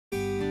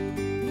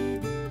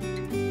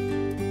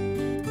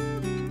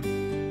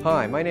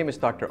Hi, my name is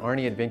Dr.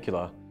 Arnie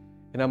Advincula,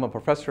 and I'm a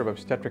professor of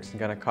obstetrics and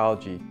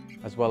gynecology,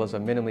 as well as a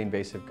minimally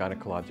invasive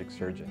gynecologic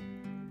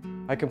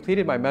surgeon. I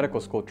completed my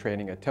medical school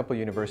training at Temple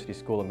University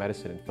School of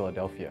Medicine in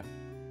Philadelphia.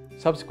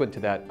 Subsequent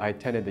to that, I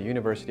attended the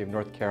University of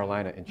North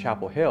Carolina in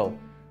Chapel Hill,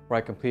 where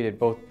I completed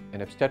both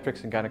an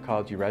obstetrics and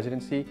gynecology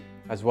residency,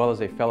 as well as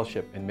a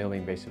fellowship in minimally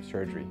invasive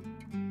surgery.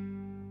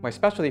 My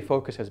specialty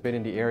focus has been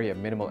in the area of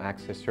minimal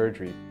access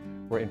surgery,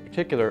 where in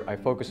particular I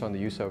focus on the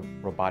use of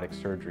robotic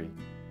surgery.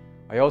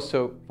 I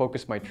also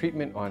focus my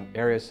treatment on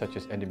areas such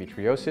as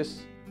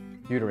endometriosis,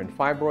 uterine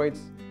fibroids,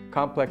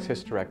 complex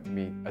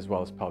hysterectomy, as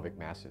well as pelvic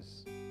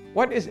masses.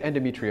 What is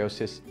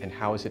endometriosis and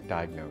how is it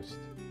diagnosed?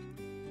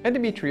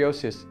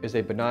 Endometriosis is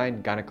a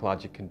benign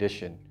gynecologic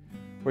condition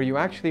where you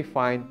actually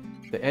find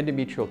the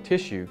endometrial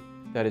tissue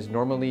that is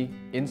normally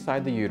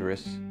inside the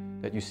uterus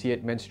that you see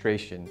at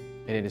menstruation,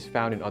 and it is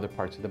found in other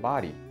parts of the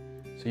body.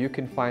 So you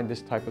can find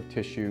this type of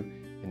tissue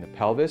in the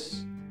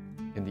pelvis,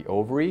 in the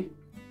ovary,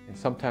 and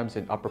sometimes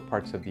in upper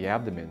parts of the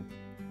abdomen.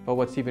 But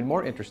what's even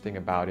more interesting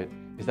about it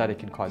is that it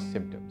can cause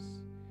symptoms.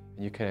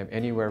 And you can have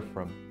anywhere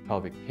from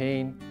pelvic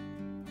pain,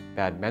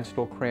 bad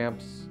menstrual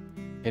cramps,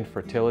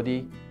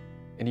 infertility,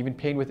 and even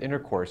pain with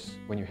intercourse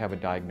when you have a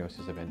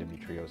diagnosis of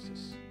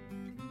endometriosis.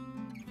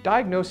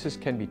 Diagnosis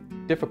can be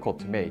difficult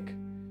to make.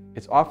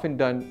 It's often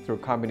done through a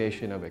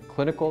combination of a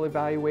clinical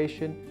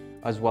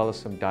evaluation as well as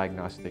some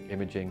diagnostic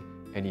imaging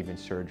and even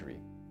surgery.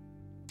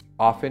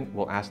 Often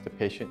we'll ask the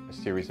patient a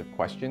series of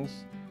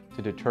questions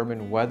to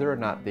determine whether or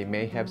not they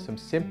may have some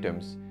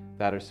symptoms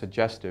that are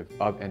suggestive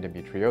of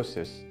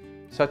endometriosis,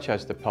 such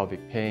as the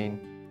pelvic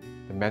pain,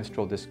 the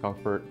menstrual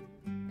discomfort,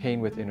 pain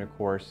with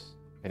intercourse,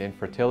 and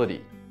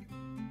infertility.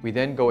 We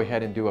then go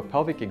ahead and do a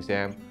pelvic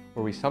exam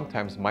where we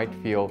sometimes might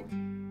feel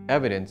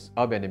evidence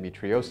of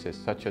endometriosis,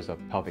 such as a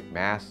pelvic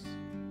mass,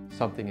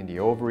 something in the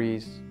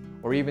ovaries,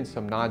 or even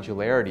some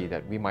nodularity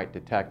that we might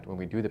detect when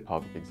we do the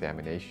pelvic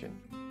examination.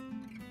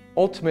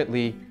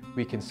 Ultimately,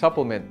 we can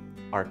supplement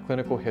our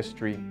clinical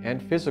history and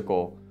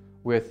physical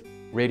with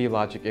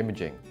radiologic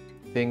imaging,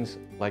 things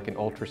like an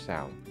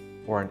ultrasound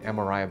or an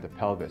MRI of the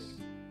pelvis.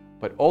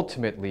 But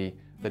ultimately,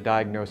 the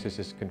diagnosis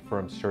is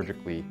confirmed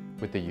surgically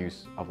with the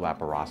use of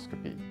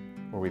laparoscopy,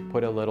 where we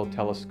put a little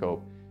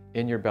telescope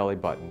in your belly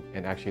button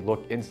and actually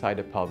look inside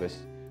the pelvis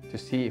to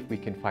see if we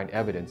can find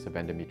evidence of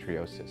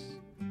endometriosis.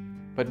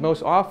 But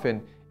most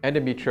often,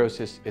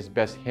 endometriosis is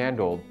best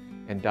handled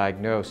and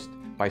diagnosed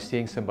by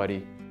seeing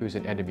somebody who's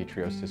an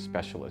endometriosis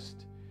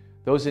specialist.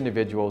 Those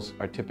individuals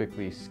are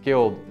typically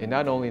skilled in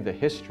not only the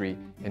history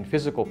and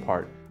physical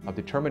part of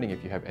determining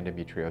if you have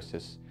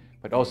endometriosis,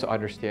 but also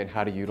understand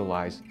how to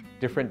utilize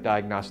different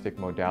diagnostic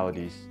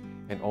modalities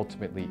and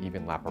ultimately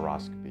even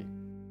laparoscopy.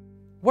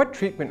 What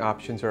treatment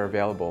options are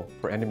available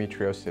for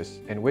endometriosis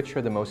and which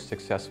are the most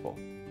successful?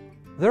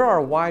 There are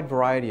a wide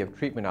variety of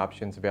treatment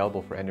options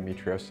available for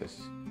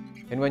endometriosis.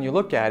 And when you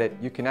look at it,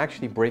 you can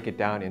actually break it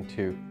down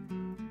into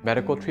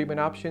medical treatment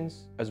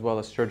options as well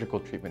as surgical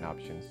treatment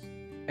options.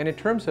 And in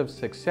terms of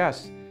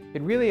success,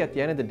 it really at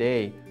the end of the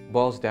day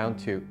boils down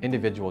to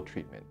individual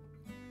treatment.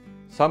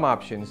 Some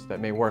options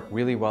that may work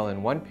really well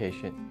in one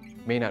patient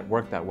may not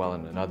work that well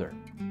in another.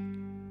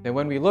 Now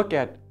when we look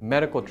at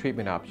medical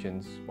treatment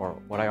options, or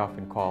what I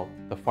often call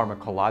the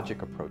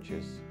pharmacologic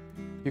approaches,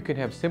 you can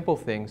have simple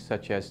things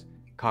such as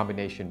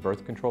combination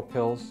birth control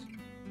pills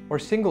or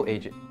single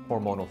agent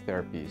hormonal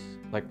therapies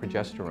like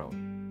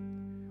progesterone.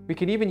 We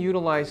can even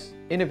utilize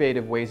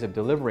innovative ways of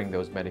delivering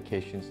those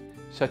medications,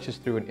 such as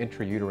through an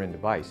intrauterine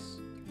device.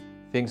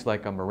 Things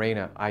like a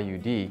Mirena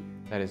IUD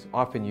that is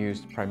often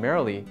used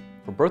primarily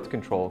for birth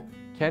control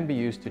can be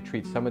used to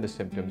treat some of the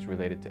symptoms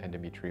related to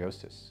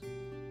endometriosis.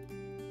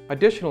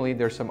 Additionally,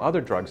 there are some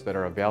other drugs that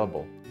are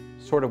available,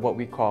 sort of what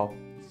we call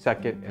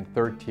second and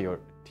third tier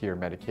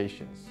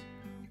medications,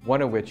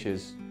 one of which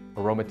is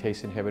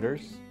aromatase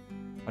inhibitors.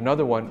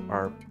 Another one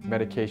are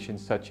medications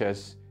such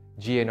as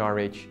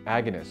GnRH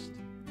agonists.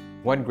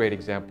 One great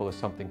example is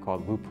something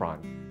called lupron,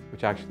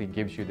 which actually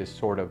gives you this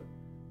sort of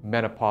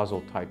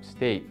menopausal type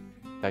state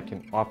that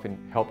can often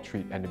help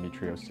treat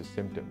endometriosis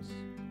symptoms.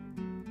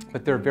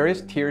 But there are various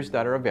tiers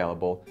that are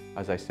available,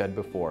 as I said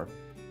before,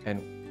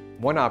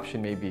 and one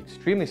option may be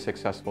extremely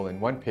successful in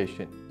one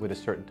patient with a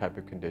certain type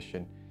of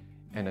condition,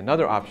 and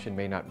another option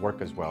may not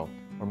work as well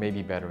or may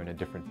be better in a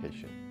different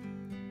patient.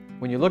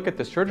 When you look at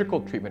the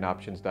surgical treatment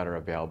options that are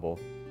available,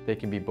 they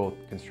can be both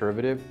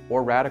conservative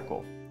or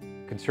radical.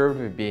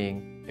 Conservative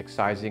being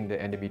excising the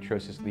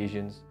endometriosis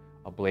lesions,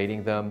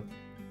 ablating them,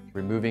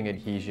 removing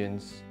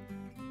adhesions,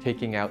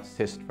 taking out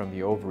cysts from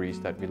the ovaries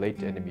that relate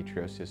to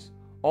endometriosis,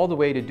 all the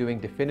way to doing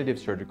definitive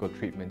surgical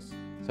treatments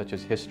such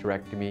as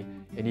hysterectomy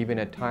and even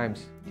at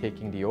times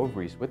taking the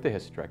ovaries with the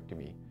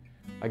hysterectomy.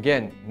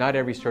 Again, not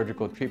every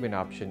surgical treatment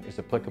option is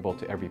applicable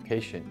to every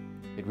patient.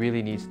 It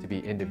really needs to be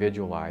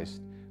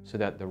individualized so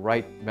that the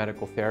right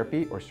medical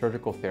therapy or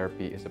surgical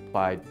therapy is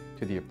applied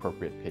to the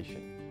appropriate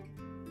patient.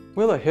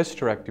 Will a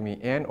hysterectomy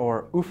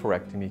and/or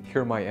oophorectomy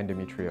cure my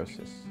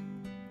endometriosis?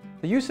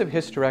 The use of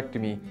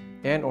hysterectomy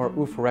and/or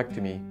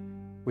oophorectomy,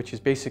 which is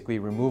basically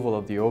removal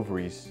of the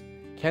ovaries,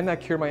 Can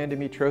that cure my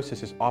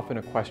endometriosis is often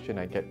a question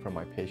I get from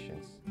my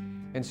patients.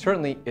 And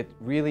certainly it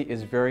really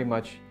is very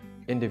much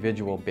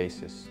individual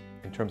basis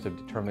in terms of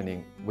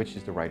determining which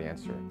is the right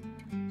answer.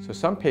 So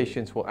some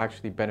patients will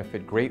actually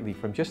benefit greatly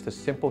from just a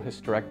simple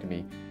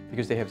hysterectomy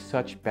because they have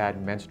such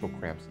bad menstrual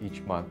cramps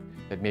each month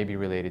that may be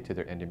related to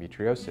their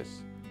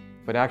endometriosis.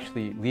 But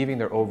actually leaving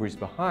their ovaries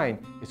behind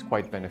is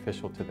quite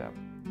beneficial to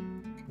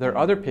them. There are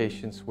other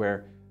patients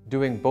where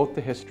doing both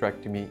the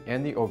hysterectomy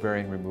and the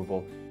ovarian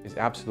removal is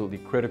absolutely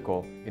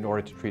critical in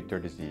order to treat their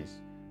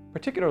disease,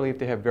 particularly if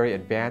they have very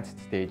advanced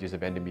stages of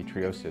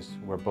endometriosis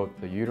where both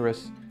the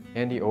uterus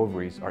and the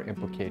ovaries are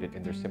implicated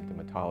in their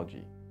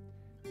symptomatology.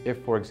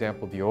 If, for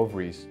example, the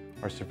ovaries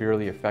are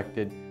severely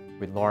affected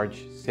with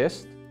large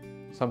cysts,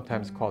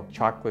 sometimes called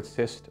chocolate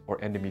cyst or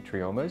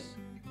endometriomas,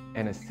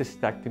 and a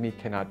cystectomy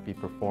cannot be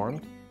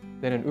performed,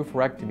 then an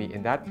oophorectomy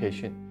in that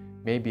patient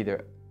may be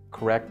the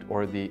correct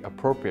or the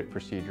appropriate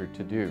procedure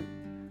to do.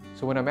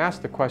 So when I'm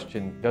asked the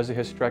question, does a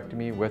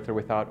hysterectomy with or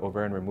without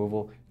ovarian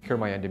removal cure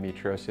my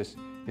endometriosis,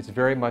 it's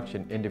very much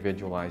an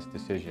individualized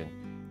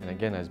decision. And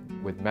again, as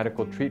with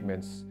medical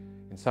treatments,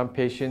 in some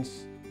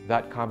patients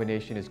that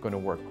combination is going to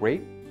work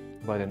great,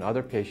 but in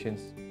other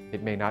patients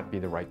it may not be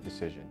the right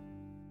decision.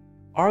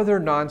 Are there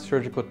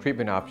non-surgical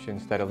treatment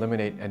options that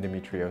eliminate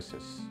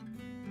endometriosis?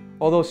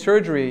 Although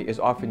surgery is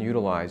often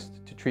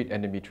utilized to treat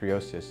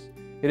endometriosis,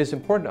 it is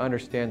important to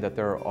understand that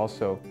there are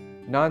also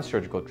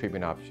non-surgical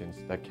treatment options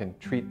that can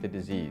treat the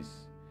disease.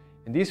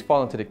 And these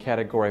fall into the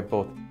category of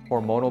both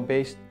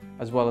hormonal-based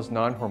as well as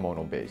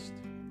non-hormonal-based.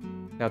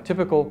 Now,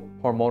 typical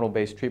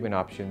hormonal-based treatment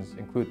options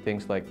include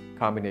things like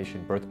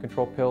combination birth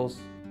control pills,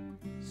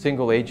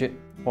 single-agent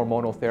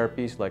hormonal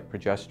therapies like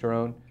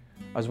progesterone,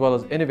 as well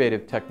as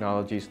innovative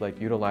technologies like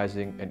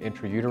utilizing an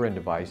intrauterine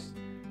device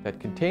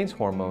that contains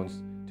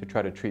hormones to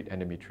try to treat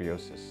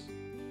endometriosis.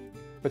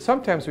 But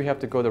sometimes we have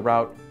to go the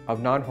route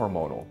of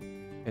non-hormonal,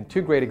 and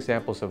two great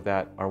examples of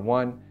that are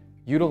one,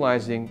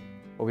 utilizing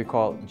what we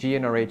call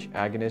GnRH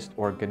agonist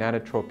or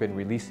gonadotropin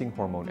releasing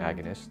hormone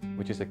agonist,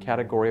 which is a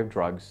category of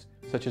drugs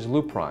such as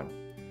lupron,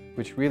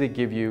 which really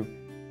give you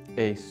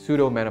a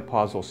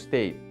pseudomenopausal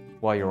state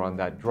while you're on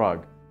that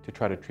drug to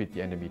try to treat the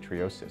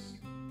endometriosis.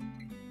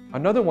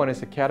 Another one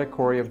is a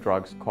category of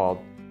drugs called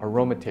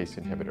aromatase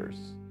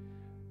inhibitors.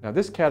 Now,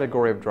 this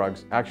category of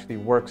drugs actually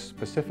works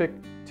specific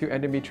to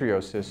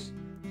endometriosis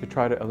to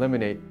try to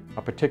eliminate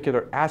a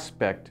particular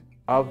aspect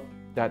of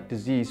that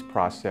disease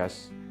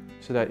process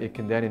so that it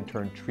can then in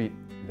turn treat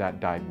that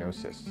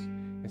diagnosis.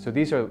 And so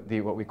these are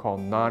what we call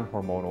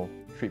non-hormonal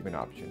treatment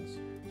options.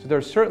 So there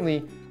are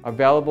certainly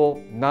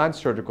available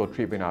non-surgical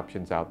treatment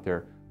options out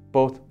there,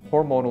 both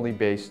hormonally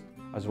based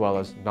as well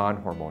as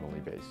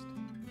non-hormonally based.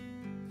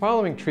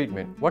 Following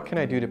treatment, what can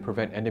I do to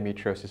prevent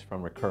endometriosis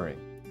from recurring?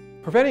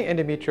 Preventing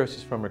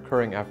endometriosis from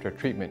recurring after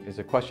treatment is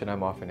a question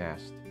I'm often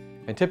asked,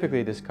 and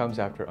typically this comes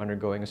after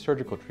undergoing a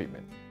surgical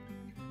treatment.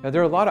 Now,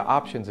 there are a lot of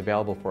options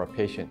available for a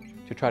patient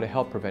to try to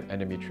help prevent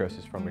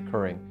endometriosis from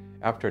recurring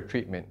after a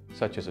treatment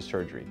such as a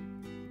surgery.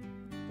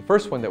 The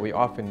first one that we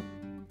often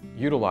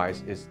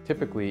utilize is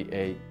typically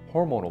a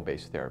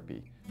hormonal-based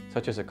therapy,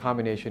 such as a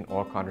combination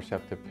oral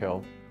contraceptive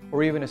pill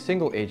or even a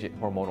single-agent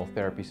hormonal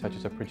therapy such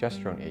as a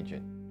progesterone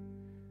agent.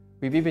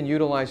 We've even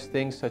utilized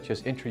things such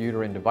as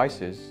intrauterine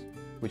devices,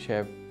 which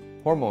have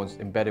hormones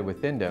embedded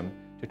within them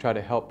to try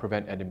to help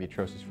prevent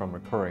endometriosis from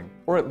recurring,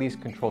 or at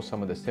least control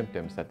some of the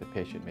symptoms that the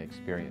patient may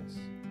experience.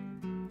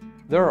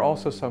 There are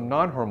also some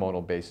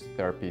non-hormonal based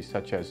therapies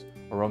such as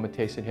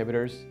aromatase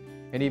inhibitors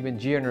and even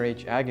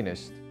GnRH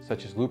agonists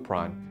such as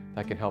lupron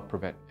that can help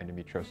prevent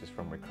endometriosis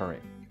from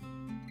recurring.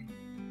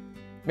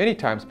 Many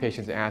times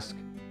patients ask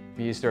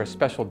me, is there a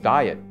special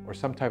diet or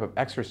some type of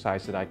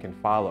exercise that I can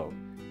follow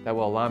that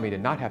will allow me to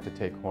not have to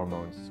take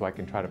hormones so I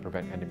can try to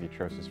prevent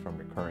endometriosis from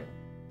recurring?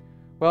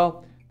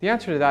 Well, the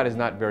answer to that is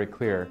not very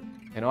clear,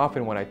 and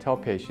often what I tell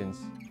patients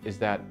is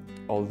that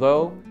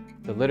although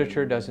the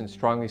literature doesn't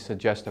strongly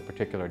suggest a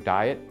particular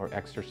diet or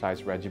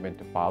exercise regimen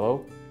to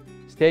follow,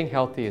 staying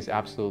healthy is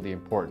absolutely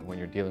important when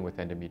you're dealing with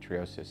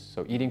endometriosis.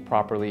 So eating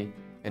properly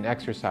and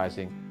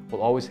exercising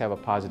will always have a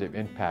positive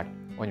impact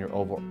on your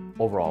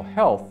overall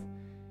health,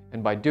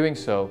 and by doing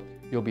so,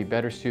 you'll be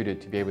better suited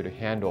to be able to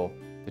handle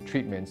the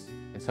treatments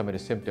and some of the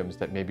symptoms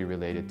that may be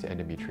related to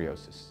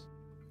endometriosis.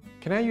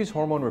 Can I use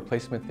hormone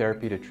replacement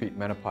therapy to treat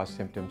menopause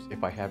symptoms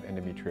if I have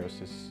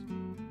endometriosis?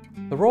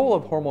 The role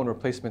of hormone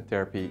replacement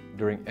therapy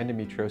during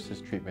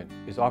endometriosis treatment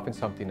is often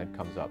something that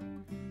comes up,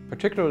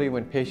 particularly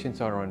when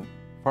patients are on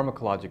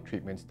pharmacologic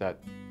treatments that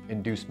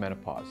induce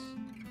menopause.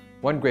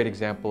 One great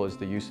example is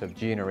the use of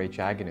GnRH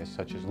agonists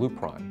such as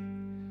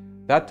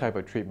lupron. That type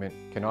of treatment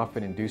can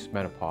often induce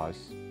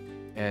menopause,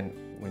 and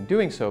when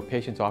doing so,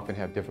 patients often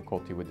have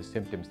difficulty with the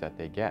symptoms that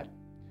they get.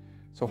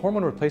 So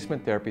hormone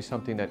replacement therapy is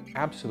something that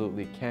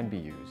absolutely can be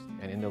used,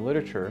 and in the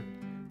literature,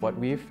 what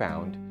we have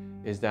found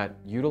is that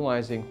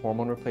utilizing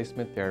hormone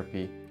replacement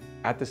therapy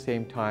at the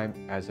same time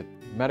as a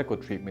medical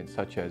treatment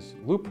such as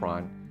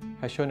lupron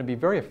has shown to be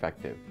very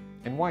effective.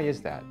 And why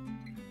is that?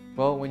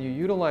 Well, when you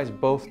utilize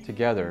both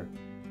together,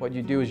 what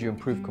you do is you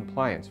improve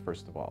compliance,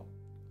 first of all.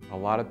 a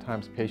lot of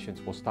times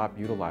patients will stop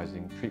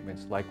utilizing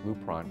treatments like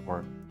lupron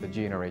or the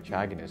GnRH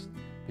agonist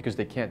because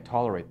they can't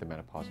tolerate the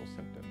menopausal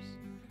symptoms.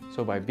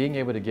 So by being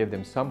able to give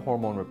them some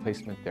hormone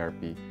replacement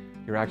therapy,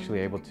 you're actually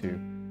able to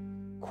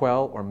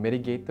quell or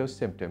mitigate those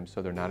symptoms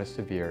so they're not as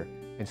severe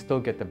and still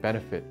get the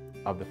benefit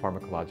of the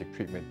pharmacologic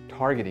treatment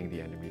targeting the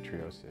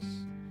endometriosis.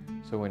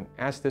 So when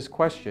asked this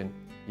question,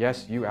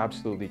 yes, you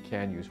absolutely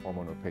can use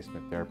hormone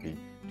replacement therapy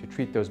to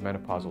treat those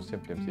menopausal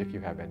symptoms if you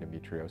have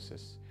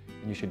endometriosis.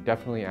 And you should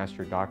definitely ask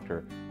your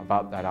doctor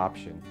about that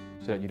option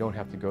so that you don't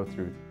have to go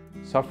through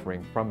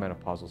suffering from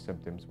menopausal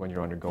symptoms when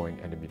you're undergoing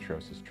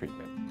endometriosis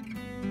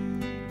treatment.